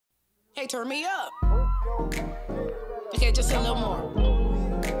Hey, turn me up. Okay, just a little more.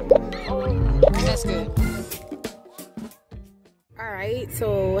 That's good. All right,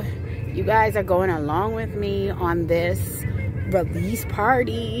 so you guys are going along with me on this release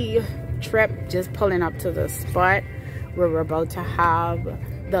party trip, just pulling up to the spot where we're about to have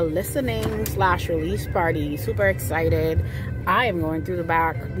the listening / release party. Super excited. I am going through the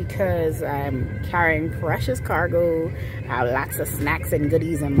back because I'm carrying precious cargo. I have lots of snacks and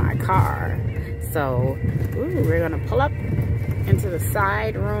goodies in my car. So we're gonna pull up into the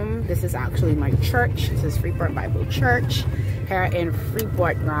side room. This is actually my church. This is Freeport Bible Church here in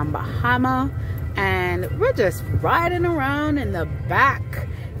Freeport, Grand Bahama. And we're just riding around in the back,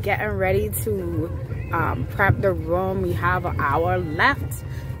 getting ready to prep the room. We have an hour left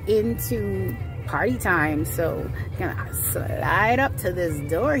into party time, so gonna slide up to this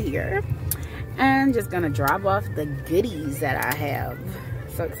door here and just gonna drop off the goodies that I have.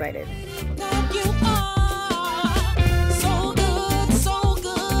 So excited.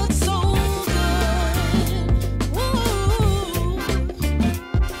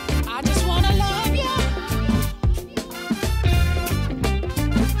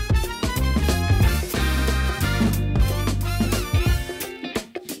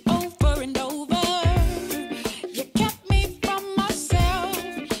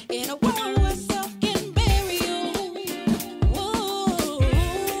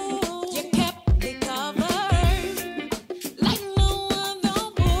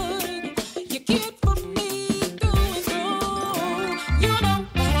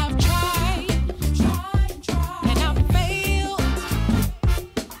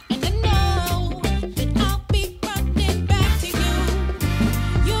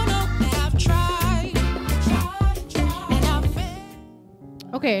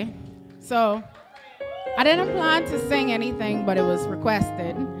 Okay, so I didn't plan to sing anything, but it was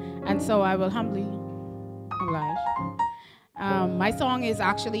requested, and so I will humbly oblige. My song is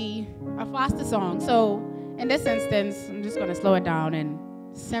actually a faster song, so in this instance, I'm just gonna slow it down and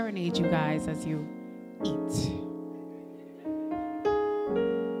serenade you guys as you eat.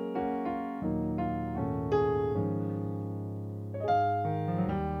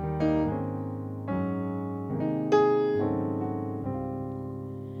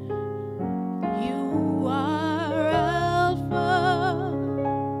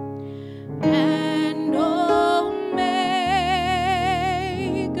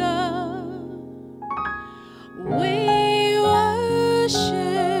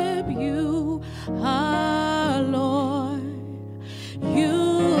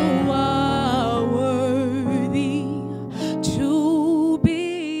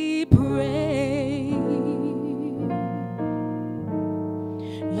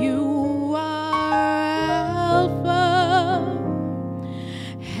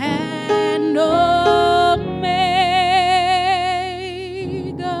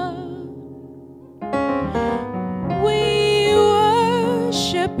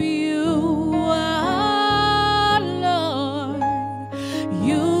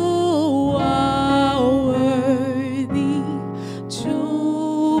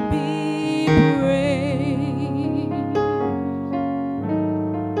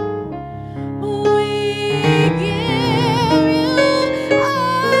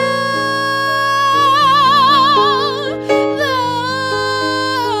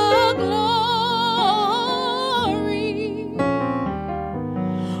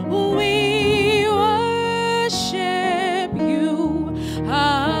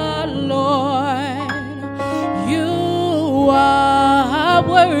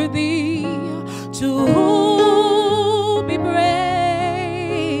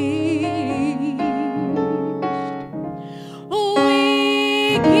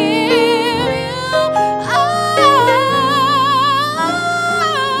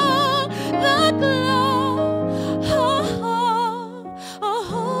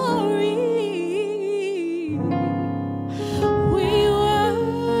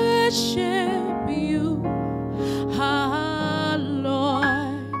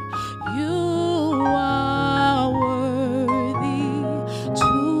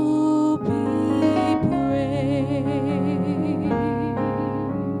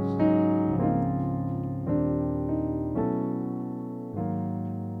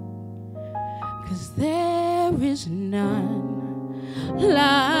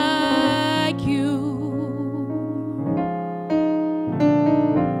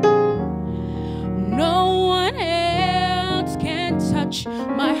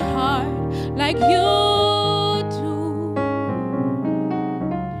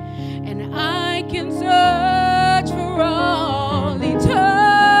 And I can search for all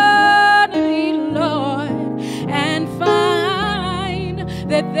eternity.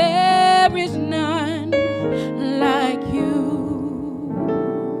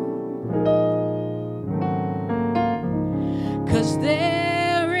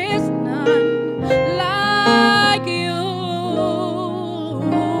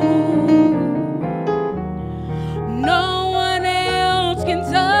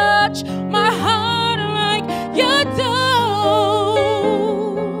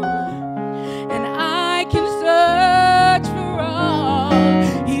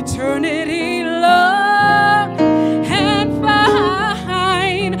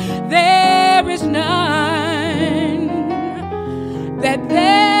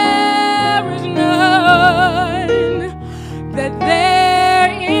 that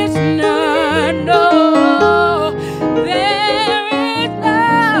there is none, no, there is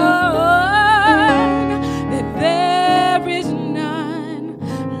none, that there is none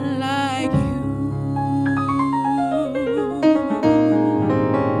like you.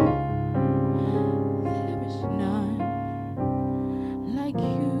 There is none like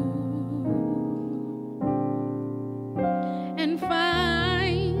you. And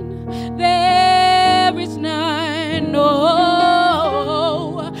fine, there is none,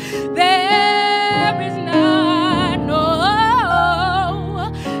 no, there is none,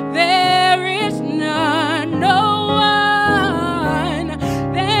 no, there is none, no one,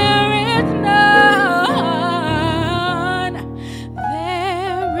 there is none,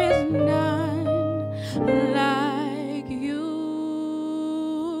 there is none like you.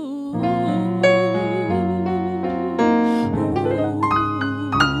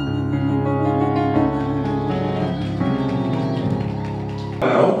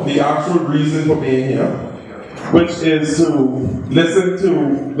 Now, the actual reason for being here, which is to listen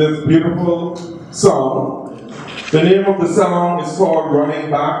to this beautiful song. The name of the song is called Running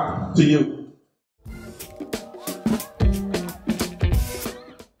Back to You.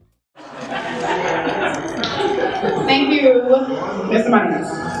 Thank you, Mr. Money.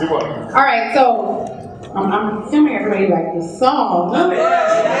 You're welcome. All right, so I'm assuming everybody liked this song.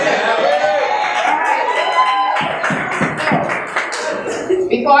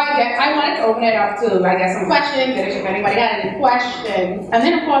 Before I wanted to open it up to, I guess, some questions, and if anybody had any questions, and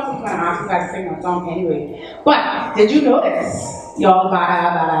then of course I'm going to ask you guys to sing that song anyway. But did you notice y'all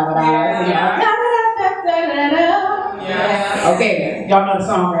Yeah. Okay, y'all know the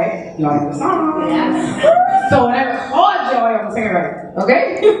song, right? Y'all know the song. Yeah. So when I record y'all, I'm gonna sing it right.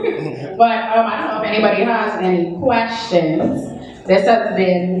 Okay? But I don't know if anybody has any questions. This has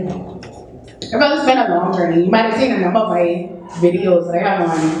been, well, it's been a long journey. You might have seen a number of my videos that I have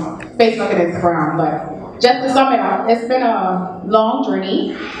on Facebook and Instagram, but just to sum it up, it's been a long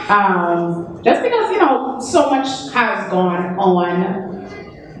journey. Just because, you know, so much has gone on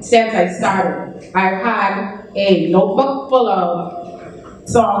since I started. I've had a notebook full of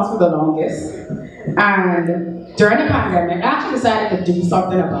songs for the longest, and during the pandemic, I actually decided to do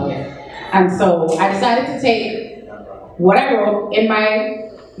something about it. And so I decided to take what I wrote in my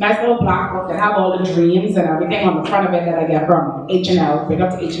nice little black book that have all the dreams and everything on the front of it that I get from H&L, big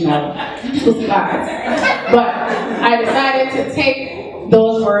up to H&L, but I decided to take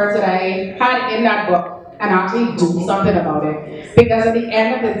those words that I had in that book and actually do something about it. Because at the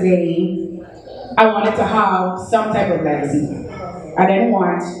end of the day, I wanted to have some type of legacy. I didn't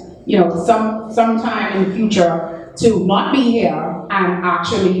want, you know, sometime in the future to not be here and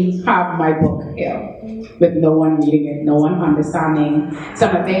actually have my book here with no one reading it, no one understanding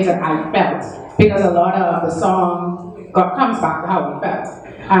some of the things that I felt, because a lot of the song comes back to how I felt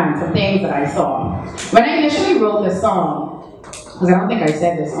and some things that I saw. When I initially wrote this song, because I don't think I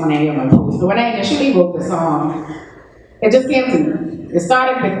said this on any of my posts, but when I initially wrote the song, it just came to me. It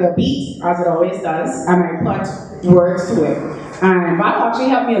started with the beat, as it always does, and I put words to it. And Bob actually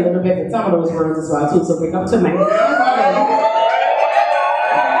helped me a little bit with some of those words as well too, so big up to my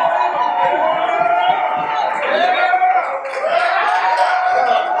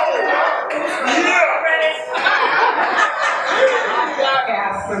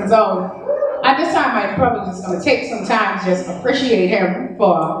And so, at this time, I'm probably just going to take some time to just appreciate him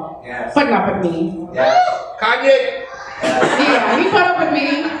for putting up with me. Kanye! Yeah, he put up with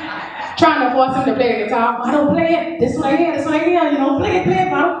me, trying to force him to play the guitar. I don't play it. This one here, this one here. You know, play it.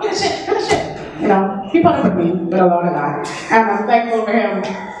 But I don't finish it. You know, he put up with me with a lot of that, and I'm thankful for him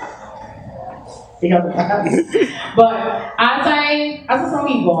because of that. But as the song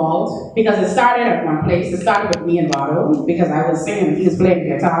evolved, because it started at one place, it started with me and Vado, because I was singing and he was playing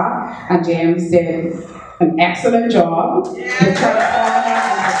the guitar, and James did an excellent job with transforming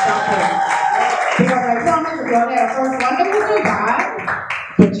and stuff. Because I promised to go there first one, it was so bad,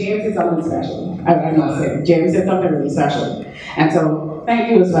 but James did something special. I must say, James did something really special. And so, thank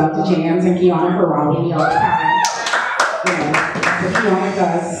you as well to James and Kiana for rowing me all the time. You know, what Kiana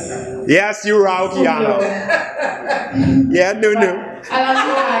does. Yes, you row, Kiana. Yeah, no. I love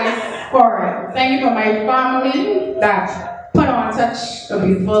you guys for it. Thank you for my family that put on such a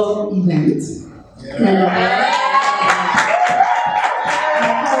beautiful event.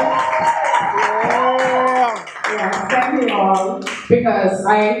 Thank you all, because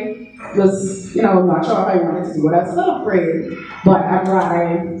I was, you know, not sure if I wanted to do it. I was a little afraid, but I'm glad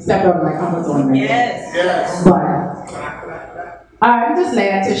I stepped out of my comfort zone. Yes. But I'm just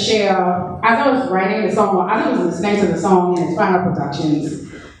glad to share, as I was writing the song, as I was listening to the song and its final productions,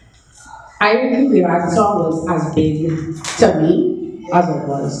 I didn't realize the song was as big to me as it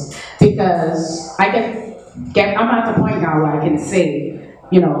was. Because I'm at the point now where I can say,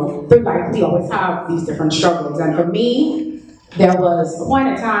 through life we always have these different struggles. And for me, there was a point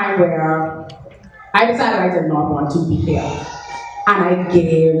in time where I decided I did not want to be here. And I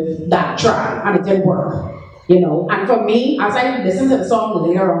gave that a try, and it didn't work. And for me, as I listened to the song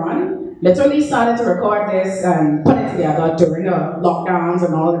later on, literally started to record this and put it together during the lockdowns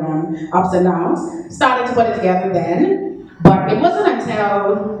and all of them ups and downs. Started to put it together then, but it wasn't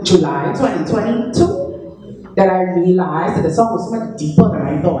until July 2022 that I realized that the song was so much deeper than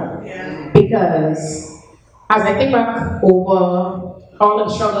I thought. Because as I think back over all of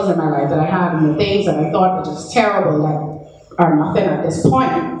the struggles in my life that I had and the things that I thought were just terrible that are nothing at this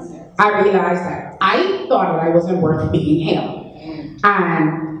point, I realized that I thought that I wasn't worth being here.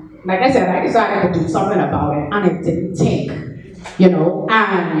 And like I said, I decided to do something about it, and it didn't take,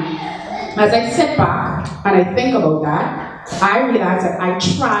 And as I sit back and I think about that, I realized that I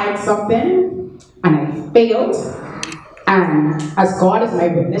tried something and I failed. And as God is my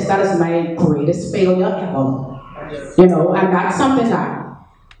witness, that is my greatest failure ever. And that's something that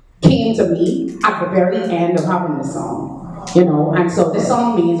came to me at the very end of having this song. And so this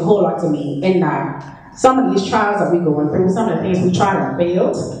song means a whole lot to me in that some of these trials that we're going through, some of the things we tried and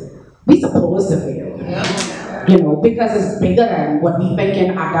failed, we're supposed to fail. Because it's bigger than what we thinking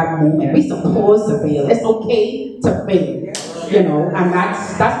at that moment. We're supposed to fail. It's okay to fail. And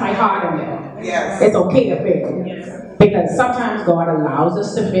that's my heart in there. Yes. It's okay to fail. Yes. Because sometimes God allows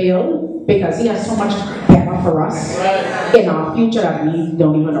us to fail because He has so much better for us in our future that we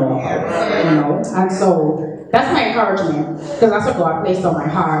don't even know about. And so that's my encouragement, because that's what God placed on my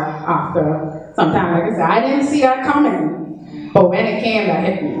heart after some time. Like I said, I didn't see that coming, but when it came, that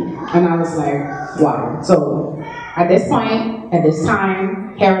hit me, and I was like, wow. So at this point, at this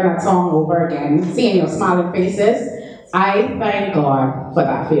time, hearing that song over again, seeing your smiling faces, I thank God for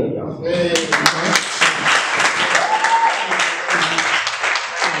that failure.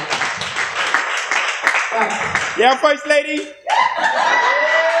 Yeah, First Lady.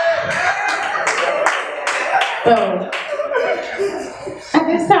 So, at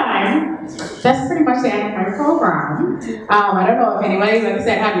this time, that's pretty much the end of my program. I don't know if anybody, like I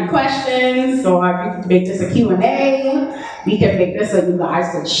said, have any questions, or if you can make this a Q&A. We can make this a you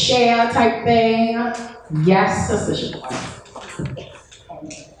guys can share type thing. Yes, Sister Siobhan.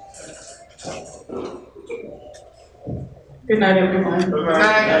 Good night, everyone. Good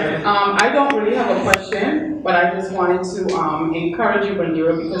night. I don't really have a question, but I just wanted to encourage you, Brendi,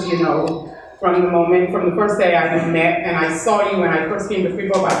 because from the first day I met and I saw you when I first came to Free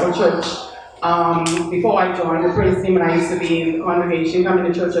Bible Church, before I joined the praise team and I used to be in the congregation coming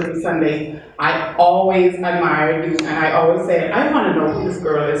to church every Sunday, I always admired you, and I always said, I want to know who this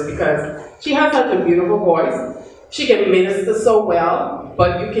girl is because she has such a beautiful voice. She can minister so well,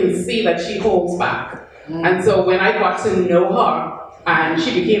 but you can see that she holds back. And so when I got to know her, and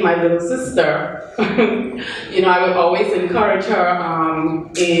she became my little sister, I would always encourage her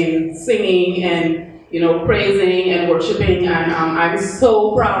in singing and, praising and worshiping. And I'm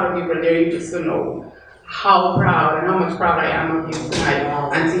so proud of you, Brendi. You just don't know how proud and how much proud I am of you tonight.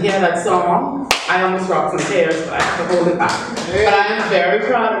 And to hear that song, I almost rocked some tears, but I have to hold it back. But I am very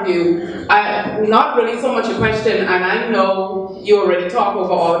proud of you. Not really so much a question, and I know you already talk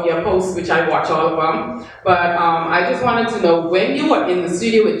over all of your posts, which I watch all of them, but I just wanted to know, when you were in the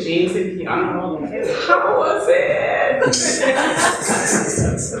studio with James and piano, how was it?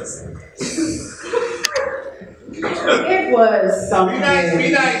 It was something.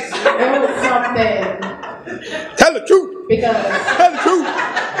 Be nice. It was something. Tell the truth. Because Tell the truth.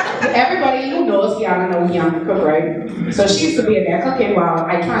 everybody who knows Kiana knows Kiana cook, right? So she used to be in there cooking while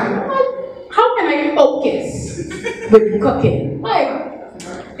I tried. How can I focus with cooking? But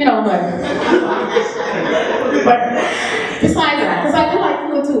besides that, because I do like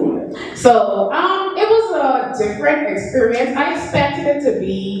food too. So it was a different experience. I expected it to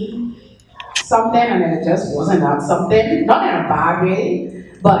be something, and it just wasn't that something. Not in a bad way,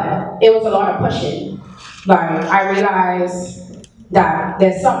 but it was a lot of pushing. Like, I realized that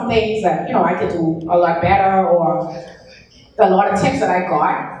there's some things that, I could do a lot better, or a lot of tips that I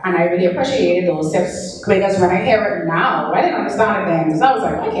got, and I really appreciated those tips, because when I hear it now, I didn't understand it then, because I was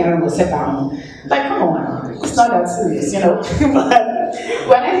like, I can't even sit down. Like, come on, it's not that serious, But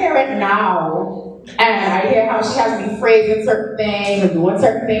when I hear it now, and I hear how she has me phrasing certain things and doing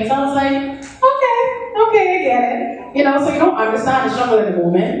certain things, I was like, okay, I get it. So you don't understand the struggle in the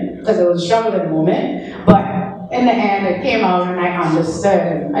moment, because it was a struggle in the moment, but in the end, it came out and I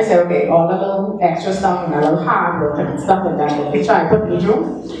understood. I said, okay, all the little extra stuff and a little hard work and stuff like that that they tried to put me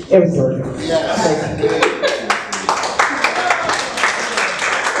through, it was good.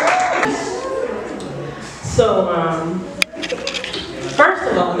 So, first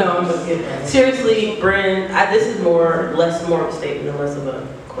of all, no, I'm just kidding. Seriously, Bren, this is more of a statement and less of a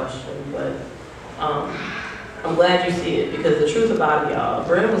question, but I'm glad you see it, because the truth about it, y'all,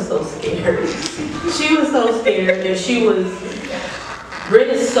 Bren was so scared. She was so scared, and Bren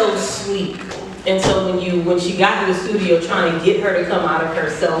is so sweet. And so when she got to the studio, trying to get her to come out of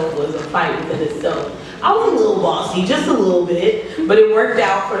herself was a fight within itself. I was a little bossy, just a little bit, but it worked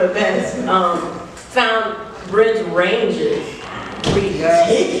out for the best. Found Bren's ranges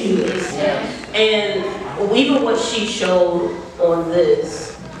ridiculous. And even what she showed on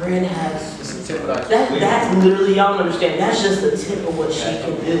this, Bren has, that's literally, y'all don't understand, that's just the tip of what she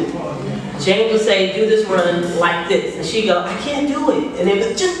can do. Jane would say, do this run like this, and she go, I can't do it. And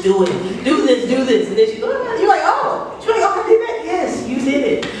then, just do it, do this. And then she go, you're like, oh, she's like, oh, I did that? Yes, you did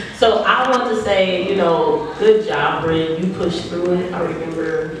it. So I want to say, good job, Bren, you pushed through it. I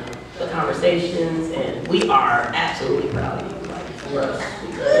remember the conversations, and we are absolutely proud of you. Like, for us,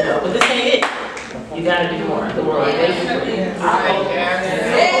 but this ain't it. You gotta do more. The world is waiting for you.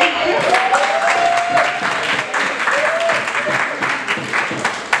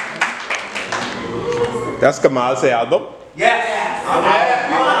 That's Kamal's album. Yes.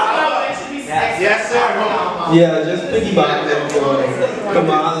 Yes, sir. Yeah, just piggyback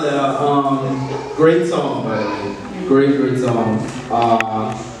Kamal. Great song, by the way. Great song.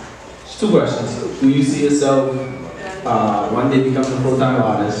 Two questions. Do you see yourself one day becoming a full-time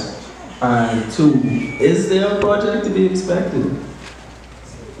artist? And two, is there a project to be expected?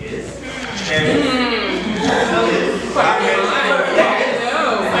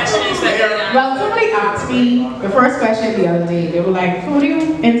 Well, somebody asked me the first question the other day. They were like, what do you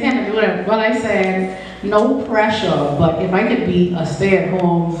intend to do? Well, I said, no pressure, but if I could be a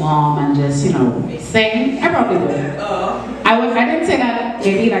stay-at-home mom and just, sing, I probably would. I didn't say that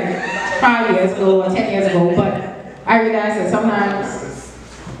maybe like 5 years ago or 10 years ago, but I realized that sometimes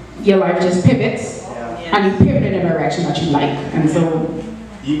your life just pivots and you pivot in a direction that you like. And so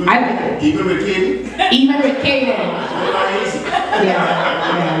I like it. Even with Katie? Even with Katie. Yeah.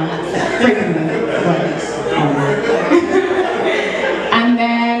 Frequently. And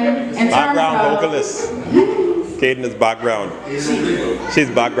then in terms Background of vocalist. Kaden is background. She's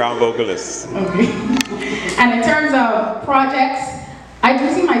background vocalist. Okay. And in terms of projects, I do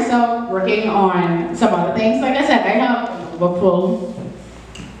see myself working on some other things. Like I said, I have a full.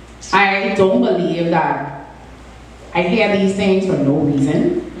 I don't believe that I hear these things for no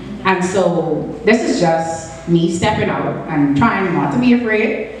reason. And so this is just me stepping out and trying not to be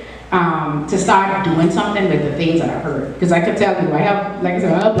afraid to start doing something with the things that I heard. Because I could tell you, I have, like I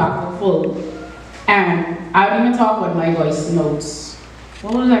said, I have a block full. And I don't even talk with my voice notes.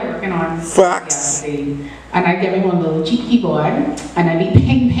 What was I working on? Facts. And I get me one little cheap keyboard, and I be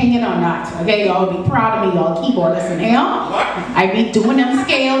pinging on that. Okay, y'all be proud of me, y'all keyboardists in here. I be doing them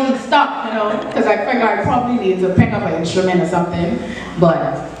scales and stuff, because I figure I probably need to pick up an instrument or something.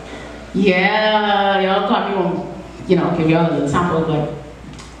 But yeah, y'all thought me on, give y'all a little sample, but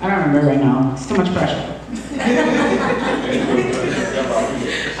I don't remember right now. It's too much pressure.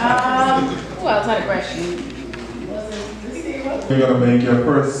 Who else had a question? You're gonna make your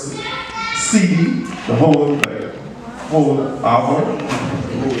first CD, the whole album.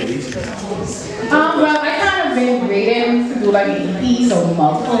 Well, I kind of been waiting to do like an EP, so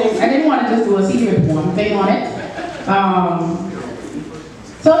multiple. I didn't want to just do a CD with one thing on it.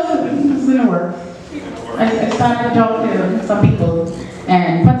 So it's gonna work. I started to talk to some people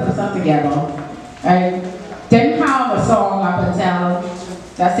and put some stuff together. I didn't have a song up until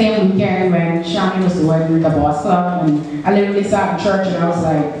that same weekend when Shani was doing the Boss Club, and I literally sat in church and I was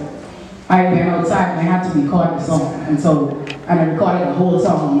like, I went outside and I had to record the song, and I recorded the whole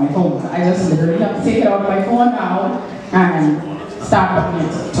song on my phone. I just literally have to take it out of my phone now and start putting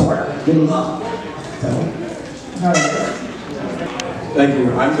it to work. Really. So, all right. Thank you.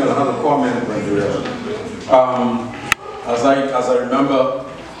 I'm going to have a comment, Brendi. As I remember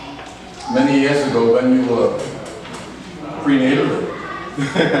many years ago when you were prenatal,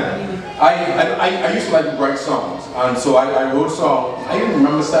 I used to like to write songs, and so I wrote songs. I even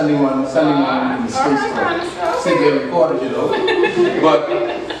remember sending one in the States to see they recorded, But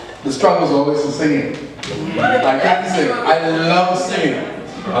the struggle was always the singing. I can't sing. I love singing,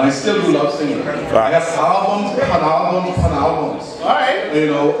 and I still do love singing. I have albums upon albums upon albums. All right.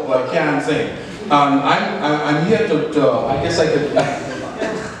 But I can't sing. And I'm here to I guess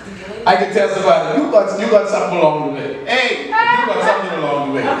I I can testify that you got something along the way. Hey, you got something along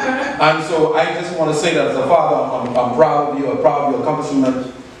the way. And so I just want to say that as a father, I'm proud of you, I'm proud of your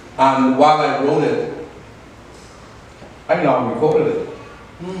accomplishment. And while I wrote it, I now recorded it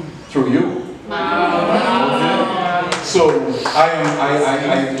through you. So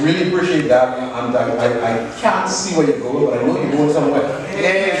I really appreciate that, and I can't see where you're going, but I know you're going somewhere.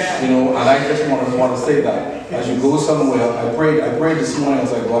 You know, and I just want to say that as you go somewhere, I prayed this morning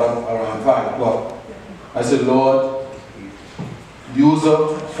as I got up around 5 o'clock. I said, Lord, use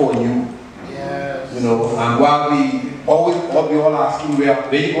her for you. You know, and while we all asking where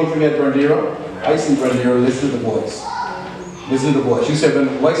you going from here, Brendi, I see Brendi, listen to the voice. Listen to the voice. You said when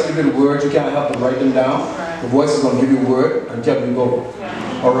the voice gives you the words, you can't help but write them down. The voice is going to give you a word and tell you go.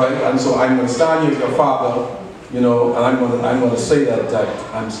 All right. And so I'm going to stand here as your father, you know, and I'm going to say that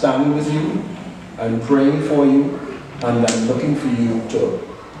I'm standing with you, I'm praying for you, and I'm looking for you to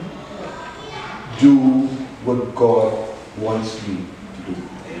do what God wants you to do.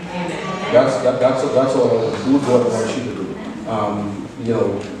 That's all. Do what God wants you to do. You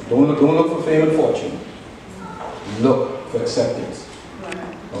know, don't look for fame and fortune. Look for acceptance.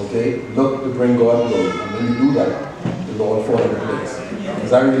 Okay? Look to bring God glory. And when you do that, the Lord fall into place.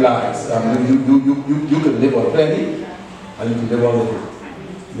 Because I realize you can live on plenty and you can live on little.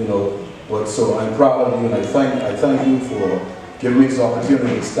 You know. But so I'm proud of you, and I thank you for giving me this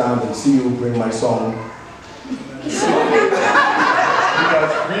opportunity to stand and see you bring my song. Because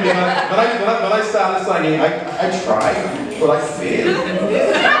really, when I started singing, I tried, but I failed.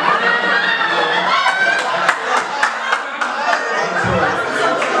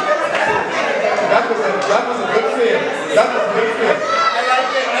 That was a good fail. That was a good fail.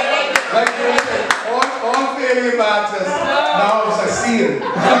 Like you said, all failure matters. Now I'm succeeding.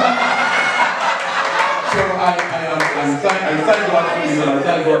 So I thank God for you, and I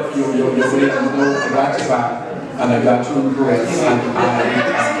thank God for your way to know I got you back, and I got you in grace, and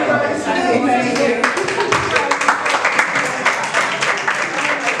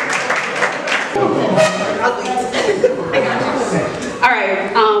All right,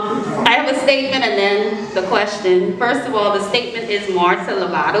 I have a statement and then the question. First of all, the statement is more to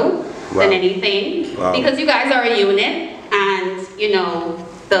Lovato than anything, because you guys are a unit, and you know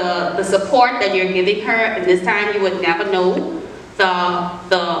the support that you're giving her at this time, you would never know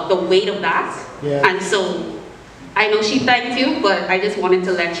the weight of that. Yeah. And so I know she thanked you, but I just wanted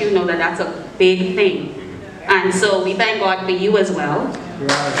to let you know that that's a big thing. And so we thank God for you as well.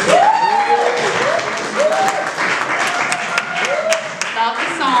 Love the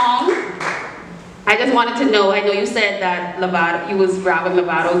song. I just wanted to know, I know you said that Lovato, you was rapping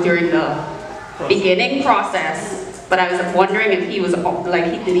Lovato during the beginning process, but I was wondering if he was, like,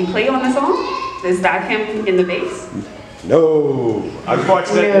 did he play on the song? Is that him in the bass? No,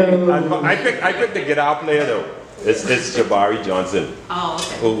 unfortunately, no. I picked the guitar player though. It's Jabari Johnson. Oh,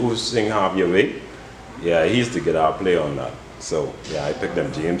 okay. Who sing Have Your Way. Yeah, he's the guitar player on that. So yeah, I picked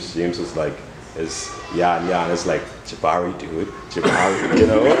them. James was like, and it's like Jabari do it, Jabari, you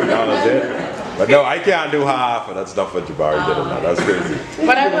know, that was it. But no, I can't do half of that stuff what Jabari did on that. That's crazy.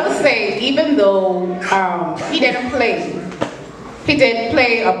 But I will say, even though he didn't play, he did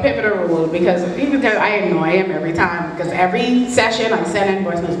play a pivotal role, because I annoy him every time, because every session I send in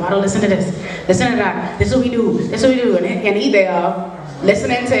voice notes, Vado, listen to this, listen to that, this is what we do, this is what we do, and he there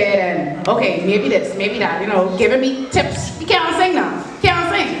listening to it and, okay, maybe this, maybe that, you know, giving me tips. He can't sing now, can't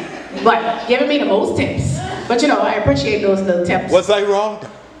sing, but giving me the most tips. But you know, I appreciate those little tips. Was I wrong?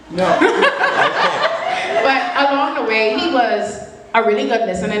 No. But along the way, he was a really good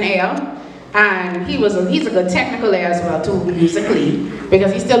listening ear. And he's a good technical ear as well too, musically,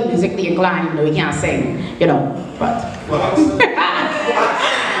 because he's still musically inclined, even though he can't sing, you know. But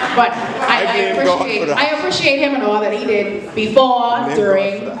I appreciate him and all that he did before,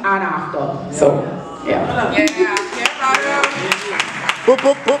 during, and after. So yeah.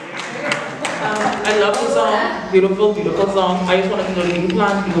 I love the song, beautiful, beautiful song. I just wanted to know if you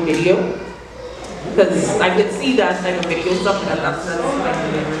plan to do a video, because I could see that like a video stuff that's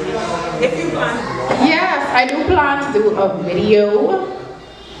if you plan. Yes, I do plan to do a video.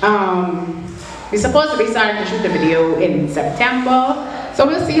 We're supposed to be starting to shoot the video in September, so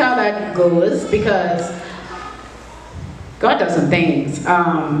we'll see how that goes, because God does some things.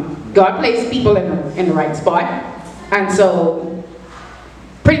 God places people in the right spot, and so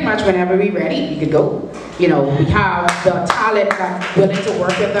pretty much whenever we're ready, we could go. You know, we have the talent that's willing to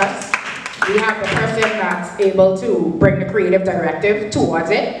work with us. We have the person that's able to bring the creative directive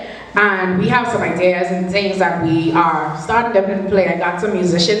towards it. And we have some ideas and things that we are starting to play. I got some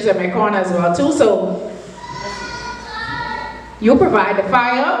musicians in my corner as well too. So you provide the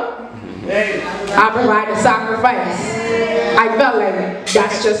fire, I provide the sacrifice. I felt like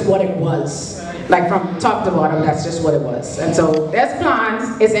that's just what it was. Like from top to bottom, that's just what it was. And so there's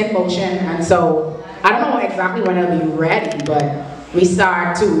plans, it's in motion, and so I don't know exactly when it'll be ready, but we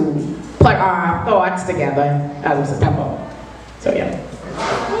start to put our thoughts together as of September. So yeah.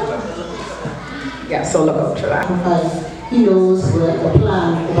 Yeah, so look out for that. Because he knows what the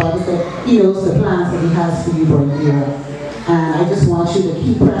plan, the Bible said, he knows the plans that he has for you, Brendi. And I just want you to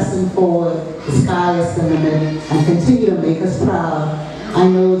keep pressing forward. The sky is the limit, and continue to make us proud. I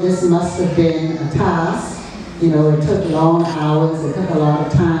know this must have been a task. You know, it took long hours, it took a lot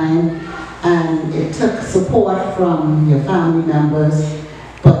of time, and it took support from your family members.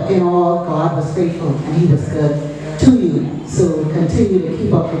 But in all, God was faithful, and he was good to you. So continue to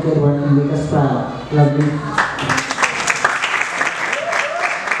keep up the good work and make us proud. Love you.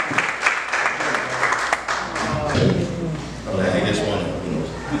 I just want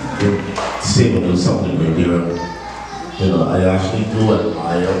to, say a little something, Brendi. I actually do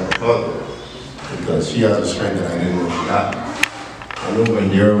admire her because she has a strength that I didn't know she had. I know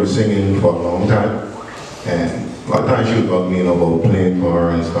Brendi was singing for a long time, and a lot of times she would talk to me about playing for her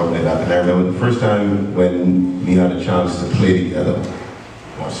and stuff like that. And I remember the first time when we had a chance to play together,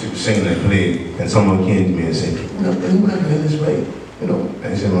 she was singing and played, and someone came to me and said, you might play this way. And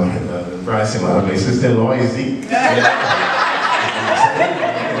I said, I said, my sister-in-law, you see?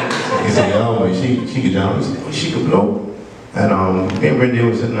 He said, yeah, well, she could jump. He said, well, she could blow. And me and Brendi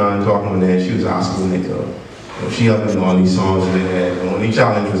was sitting down and talking with her, and she was asking me, she helped me know all these songs. And the only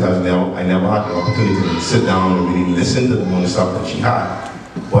challenge was I never had the opportunity to sit down and really listen to the one stuff that she had.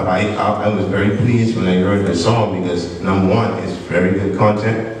 But I was very pleased when I heard the song because number one, it's very good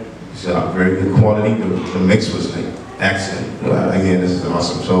content. It's very good quality. The mix was like excellent. Again, this is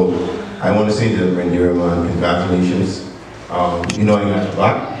awesome. So I want to say to Brendi, congratulations. I got your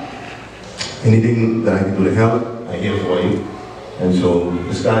back. Anything that I can do to help, I'm here for you. And so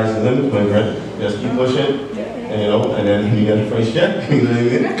the sky's the limit, my friend. Just keep pushing, and then you get the first check. You know what I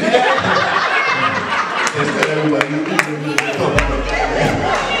mean?